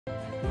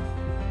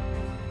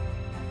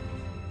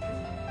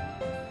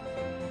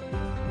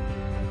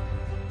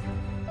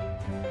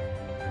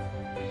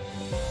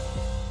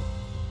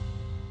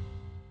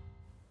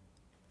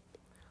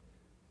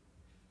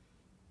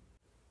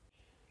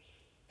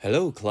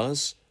Hello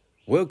class,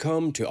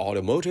 welcome to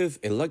Automotive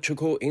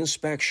Electrical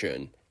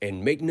Inspection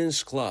and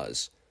Maintenance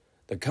class.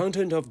 The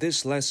content of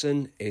this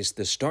lesson is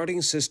the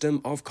starting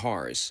system of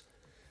cars.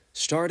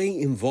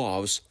 Starting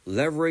involves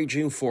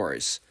leveraging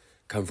force,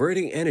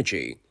 converting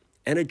energy,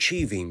 and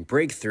achieving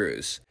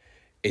breakthroughs.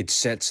 It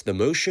sets the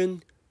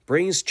motion,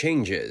 brings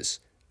changes,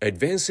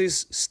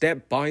 advances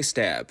step by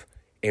step,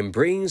 and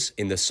brings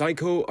in the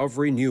cycle of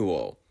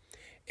renewal.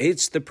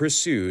 It's the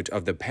pursuit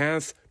of the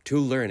path to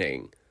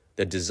learning,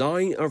 the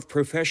design of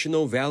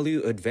professional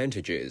value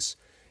advantages,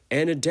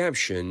 and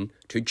adaptation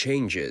to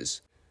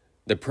changes.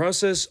 The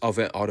process of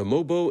an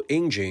automobile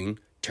engine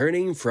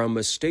turning from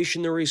a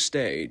stationary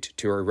state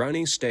to a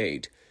running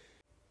state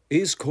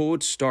is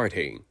called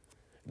starting.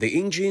 The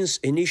engine's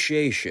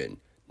initiation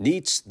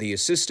needs the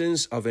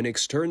assistance of an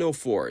external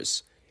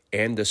force,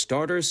 and the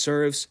starter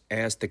serves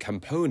as the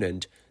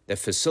component that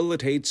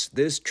facilitates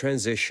this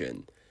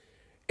transition.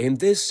 In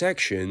this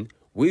section,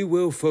 we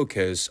will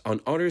focus on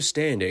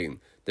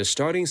understanding the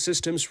starting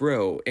system's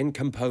role and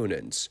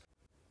components.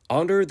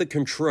 Under the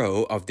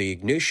control of the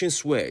ignition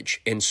switch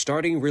and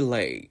starting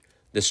relay,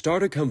 the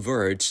starter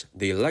converts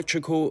the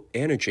electrical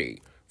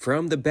energy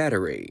from the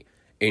battery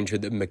into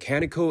the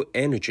mechanical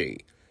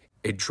energy.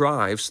 It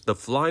drives the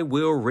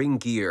flywheel ring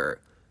gear,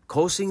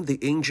 causing the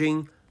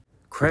engine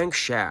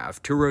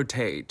crankshaft to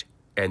rotate,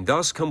 and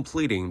thus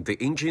completing the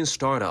engine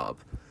startup.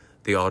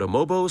 The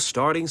automobile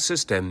starting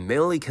system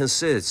mainly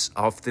consists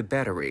of the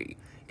battery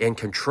and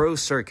control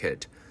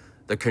circuit.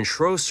 The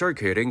control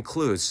circuit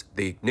includes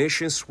the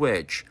ignition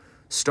switch,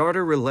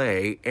 starter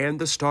relay, and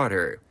the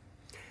starter.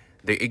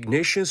 The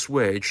ignition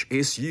switch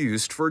is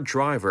used for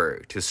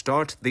driver to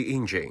start the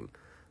engine.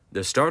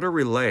 The starter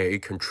relay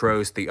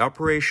controls the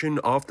operation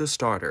of the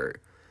starter.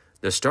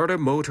 The starter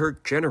motor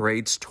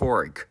generates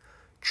torque,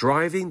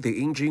 driving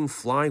the engine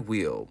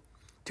flywheel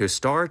to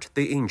start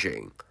the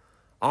engine.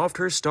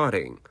 After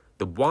starting,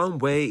 the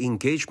one-way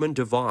engagement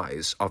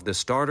device of the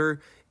starter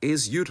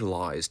is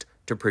utilized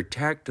to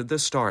protect the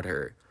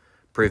starter,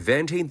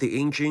 preventing the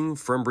engine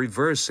from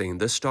reversing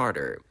the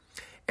starter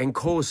and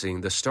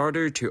causing the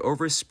starter to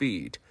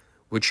overspeed,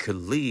 which could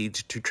lead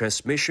to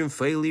transmission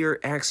failure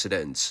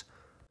accidents.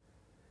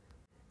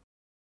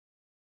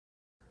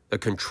 The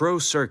control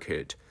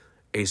circuit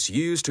is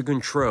used to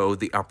control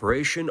the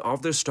operation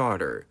of the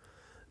starter.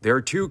 There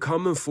are two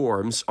common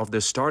forms of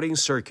the starting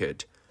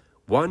circuit.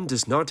 One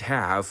does not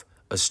have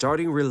a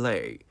starting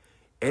relay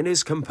and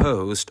is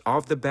composed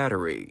of the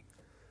battery,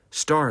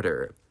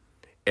 starter,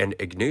 and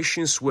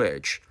ignition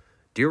switch.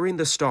 During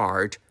the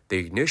start, the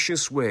ignition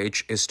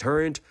switch is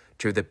turned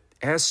to the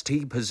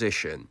ST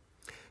position,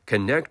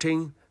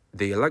 connecting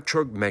the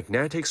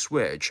electromagnetic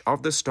switch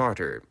of the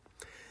starter.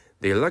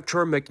 The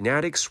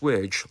electromagnetic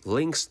switch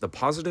links the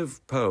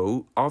positive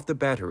pole of the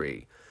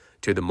battery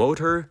to the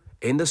motor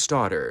in the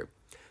starter,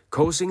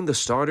 causing the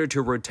starter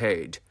to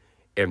rotate,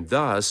 and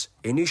thus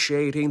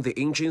initiating the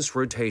engine's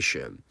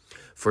rotation.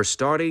 For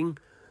starting,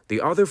 the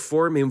other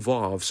form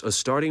involves a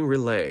starting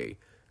relay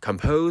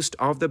composed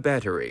of the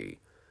battery,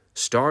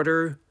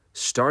 starter,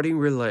 starting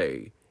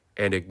relay,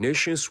 and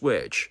ignition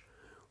switch.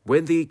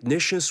 When the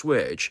ignition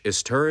switch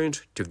is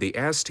turned to the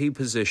ST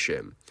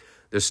position,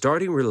 the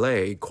starting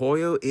relay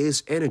coil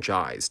is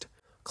energized,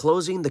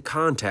 closing the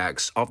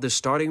contacts of the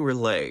starting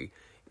relay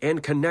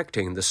and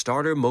connecting the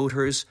starter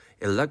motor's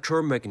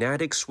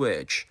electromagnetic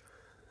switch.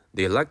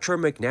 The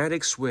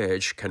electromagnetic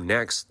switch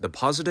connects the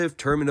positive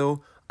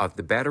terminal of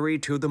the battery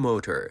to the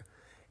motor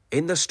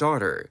in the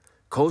starter,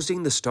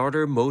 causing the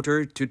starter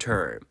motor to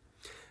turn,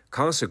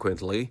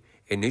 consequently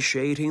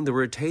initiating the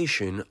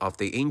rotation of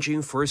the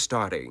engine for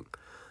starting.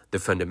 The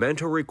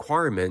fundamental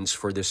requirements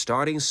for the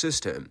starting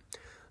system.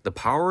 The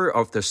power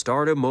of the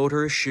starter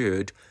motor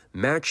should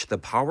match the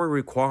power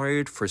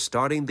required for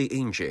starting the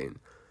engine.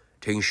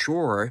 To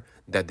ensure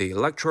that the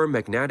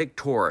electromagnetic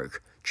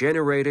torque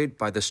generated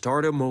by the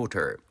starter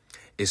motor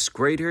is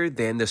greater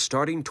than the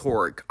starting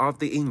torque of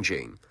the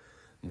engine,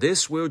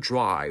 this will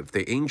drive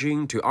the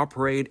engine to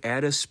operate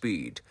at a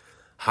speed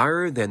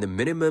higher than the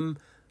minimum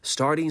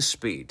starting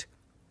speed.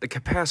 The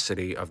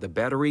capacity of the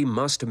battery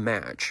must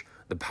match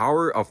the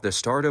power of the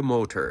starter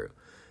motor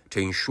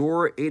to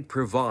ensure it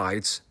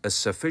provides a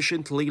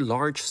sufficiently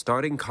large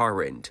starting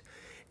current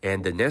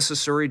and the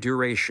necessary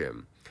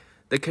duration.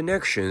 The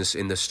connections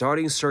in the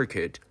starting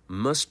circuit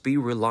must be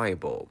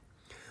reliable.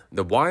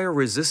 The wire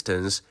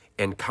resistance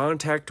and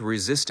contact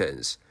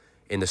resistance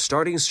in the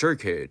starting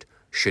circuit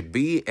should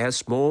be as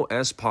small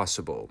as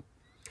possible.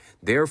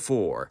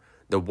 Therefore,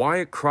 the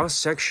wire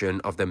cross-section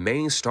of the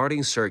main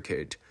starting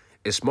circuit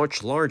is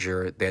much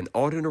larger than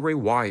ordinary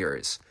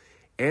wires,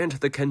 and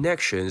the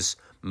connections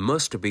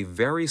must be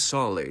very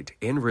solid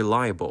and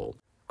reliable.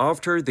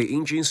 After the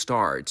engine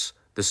starts,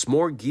 the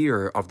small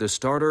gear of the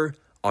starter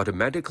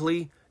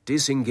automatically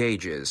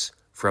disengages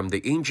from the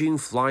engine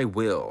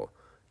flywheel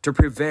to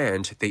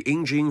prevent the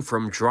engine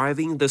from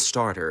driving the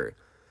starter.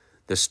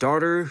 The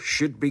starter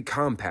should be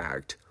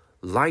compact,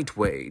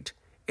 lightweight,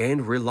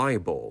 and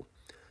reliable.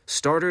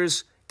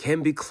 Starters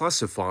can be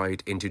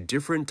classified into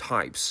different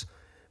types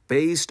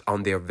based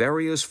on their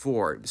various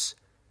forms.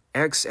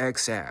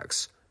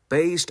 XXX,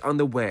 based on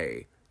the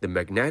way the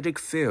magnetic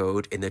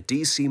field in the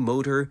DC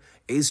motor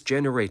is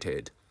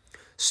generated.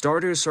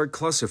 Starters are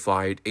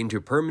classified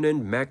into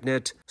permanent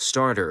magnet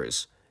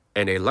starters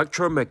and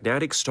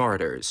electromagnetic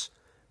starters,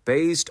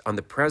 based on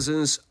the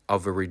presence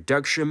of a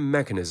reduction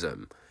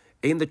mechanism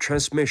in the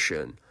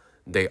transmission.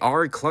 They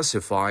are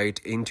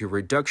classified into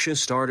reduction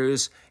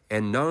starters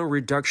and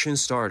non-reduction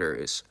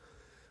starters.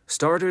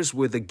 Starters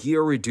with a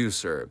gear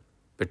reducer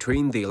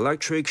between the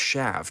electric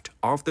shaft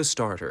of the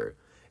starter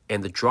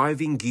and the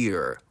driving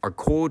gear are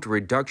called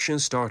reduction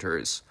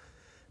starters.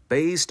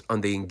 Based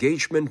on the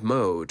engagement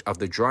mode of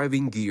the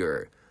driving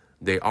gear,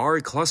 they are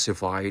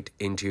classified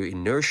into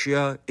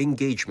inertia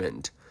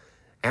engagement,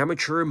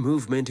 amateur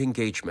movement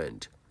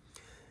engagement,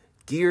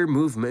 gear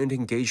movement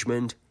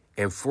engagement,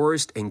 and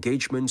forced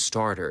engagement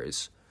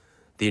starters.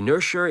 The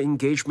inertia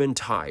engagement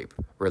type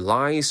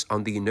relies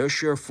on the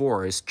inertial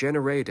force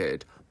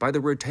generated by the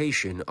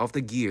rotation of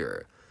the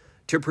gear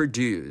to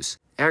produce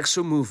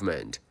axle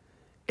movement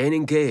and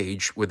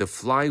engage with the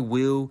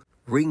flywheel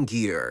ring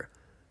gear.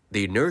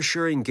 The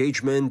inertial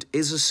engagement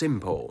is a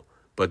simple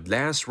but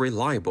less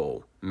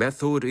reliable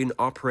method in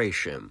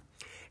operation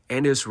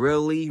and is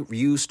rarely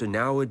used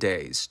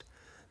nowadays.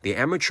 The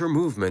amateur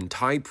movement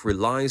type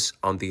relies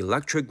on the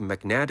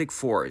electric-magnetic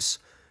force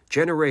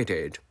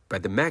generated by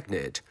the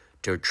magnet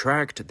to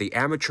attract the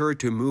armature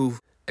to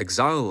move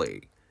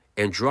axially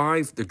and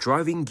drive the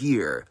driving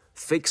gear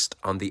fixed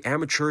on the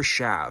armature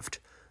shaft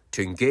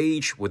to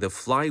engage with the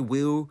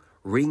flywheel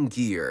ring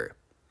gear.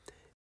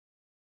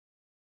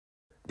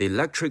 The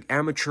electric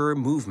armature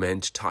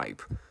movement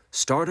type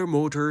starter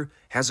motor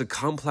has a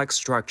complex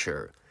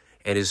structure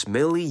and is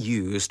mainly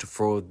used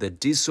for the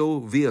diesel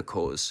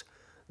vehicles.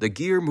 The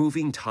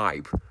gear-moving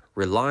type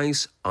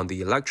relies on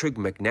the electric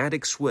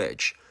magnetic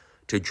switch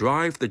to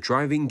drive the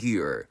driving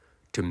gear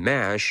to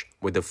mesh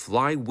with the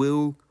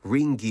flywheel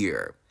ring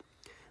gear.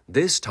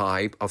 This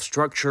type of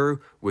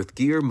structure with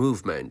gear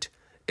movement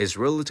is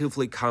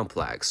relatively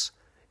complex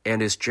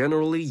and is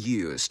generally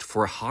used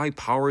for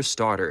high-power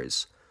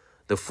starters.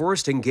 The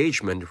forced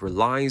engagement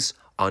relies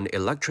on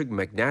electric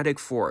magnetic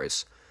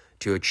force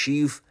to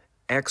achieve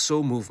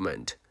axle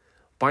movement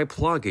by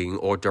plugging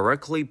or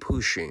directly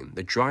pushing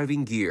the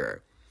driving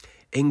gear,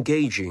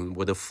 engaging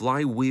with the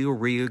flywheel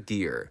rear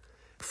gear.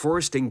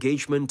 Forced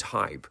engagement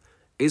type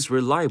is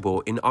reliable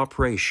in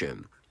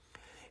operation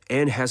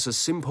and has a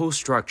simple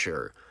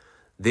structure.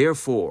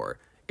 Therefore,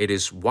 it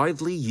is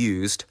widely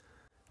used.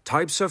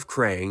 Types of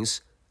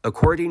cranes,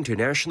 according to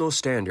national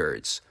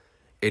standards,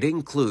 it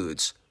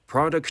includes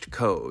product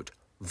code,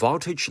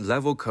 voltage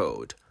level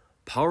code,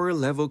 power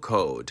level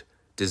code,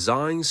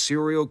 design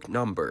serial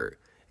number,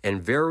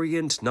 and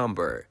variant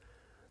number.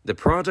 The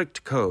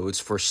product codes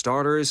for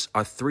starters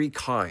are three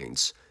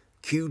kinds: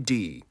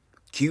 QD,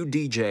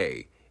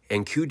 QDJ,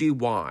 and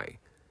QDY.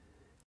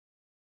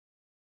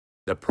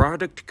 The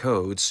product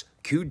codes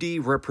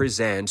QD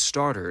represent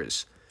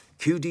starters,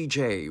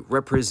 QDJ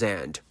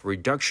represent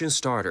reduction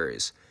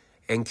starters,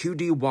 and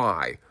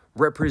QDY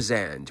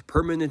represent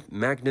permanent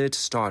magnet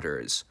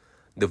starters.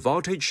 The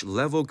voltage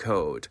level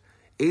code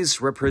is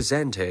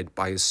represented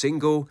by a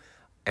single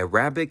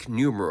Arabic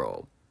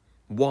numeral.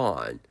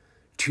 1,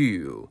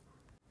 2,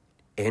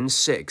 and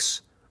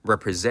 6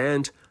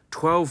 represent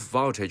 12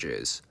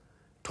 voltages,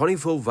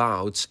 24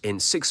 volts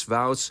and 6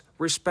 volts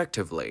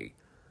respectively.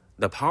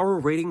 The power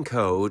rating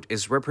code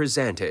is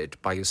represented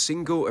by a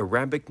single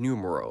Arabic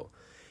numeral,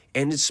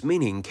 and its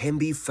meaning can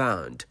be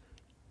found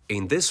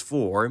in this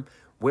form,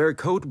 where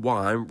code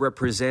 1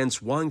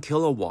 represents 1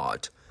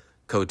 kilowatt,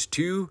 code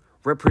 2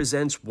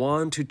 represents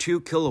 1 to 2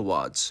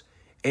 kilowatts,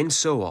 and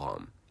so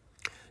on.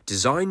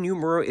 Design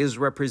numeral is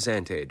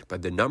represented by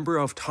the number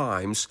of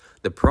times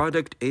the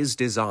product is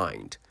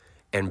designed,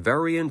 and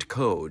variant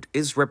code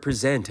is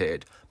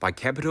represented by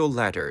capital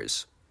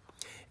letters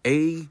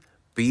A,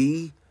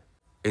 B,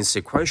 in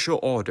sequential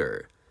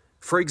order.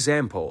 For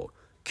example,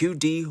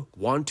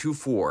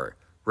 QD124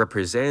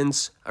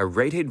 represents a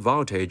rated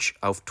voltage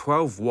of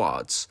 12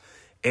 watts,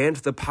 and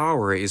the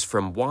power is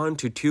from 1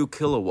 to 2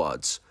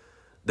 kilowatts.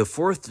 The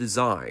fourth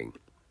design.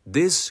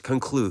 This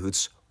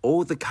concludes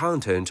all the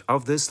content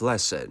of this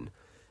lesson.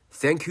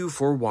 Thank you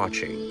for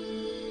watching.